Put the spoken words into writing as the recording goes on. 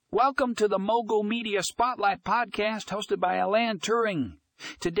Welcome to the Mogul Media Spotlight podcast hosted by Alan Turing.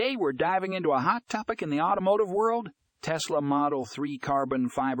 Today we're diving into a hot topic in the automotive world, Tesla Model 3 carbon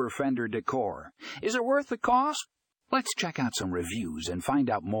fiber fender Decor. Is it worth the cost? Let's check out some reviews and find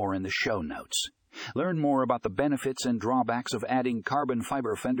out more in the show notes. Learn more about the benefits and drawbacks of adding carbon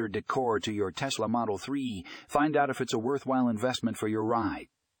fiber fender Decor to your Tesla Model 3. Find out if it's a worthwhile investment for your ride.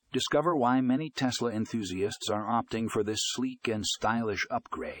 Discover why many Tesla enthusiasts are opting for this sleek and stylish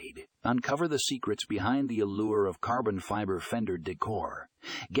upgrade. Uncover the secrets behind the allure of carbon fiber fender Decor.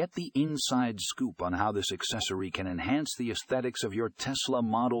 Get the inside scoop on how this accessory can enhance the aesthetics of your Tesla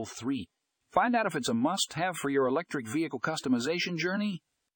Model 3. Find out if it's a must-have for your electric vehicle customization journey.